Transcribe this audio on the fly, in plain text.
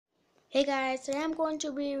Hey guys, today I'm going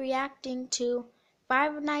to be reacting to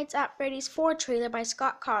Five Nights at Freddy's 4 trailer by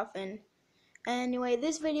Scott Cawthon. Anyway,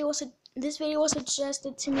 this video was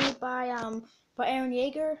suggested to me by Eren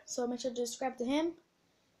Yeager, so make sure to subscribe to him,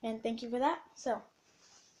 and thank you for that. So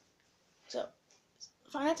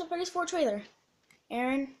Five Nights at Freddy's 4 trailer.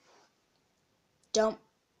 Eren, don't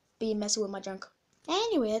be messing with my junk.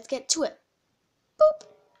 Anyway, let's get to it. Boop.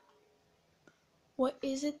 What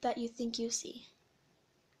is it that you think you see?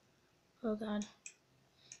 Oh God.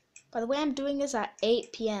 By the way, I'm doing this at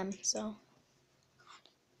 8 p.m. So.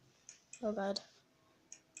 Oh God.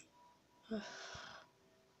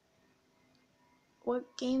 What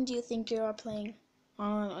game do you think you are playing?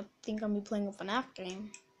 I think I'm playing a Fnaf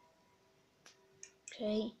game.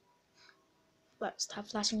 Okay. Let's stop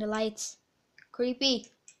flashing the lights. Creepy.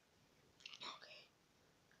 Okay.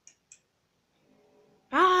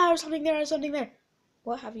 Ah, there's something there. There's something there.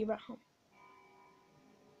 What have you brought home?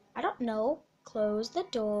 I don't know. Close the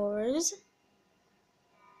doors.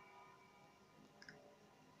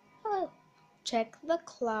 Hello. Check the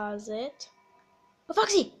closet. Oh,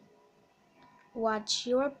 Foxy! Watch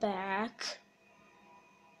your back.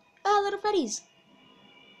 Ah, little Freddy's.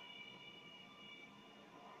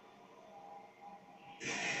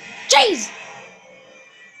 Jeez!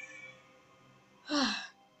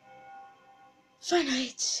 Fun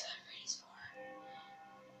night.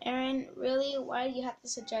 Eren, really? Why do you have to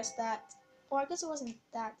suggest that? Well, I guess it wasn't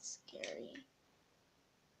that scary.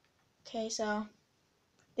 Okay, so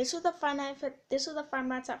this was the Five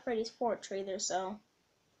Nights at Freddy's 4 trailer. So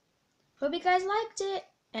hope you guys liked it,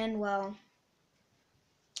 and well,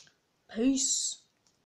 peace.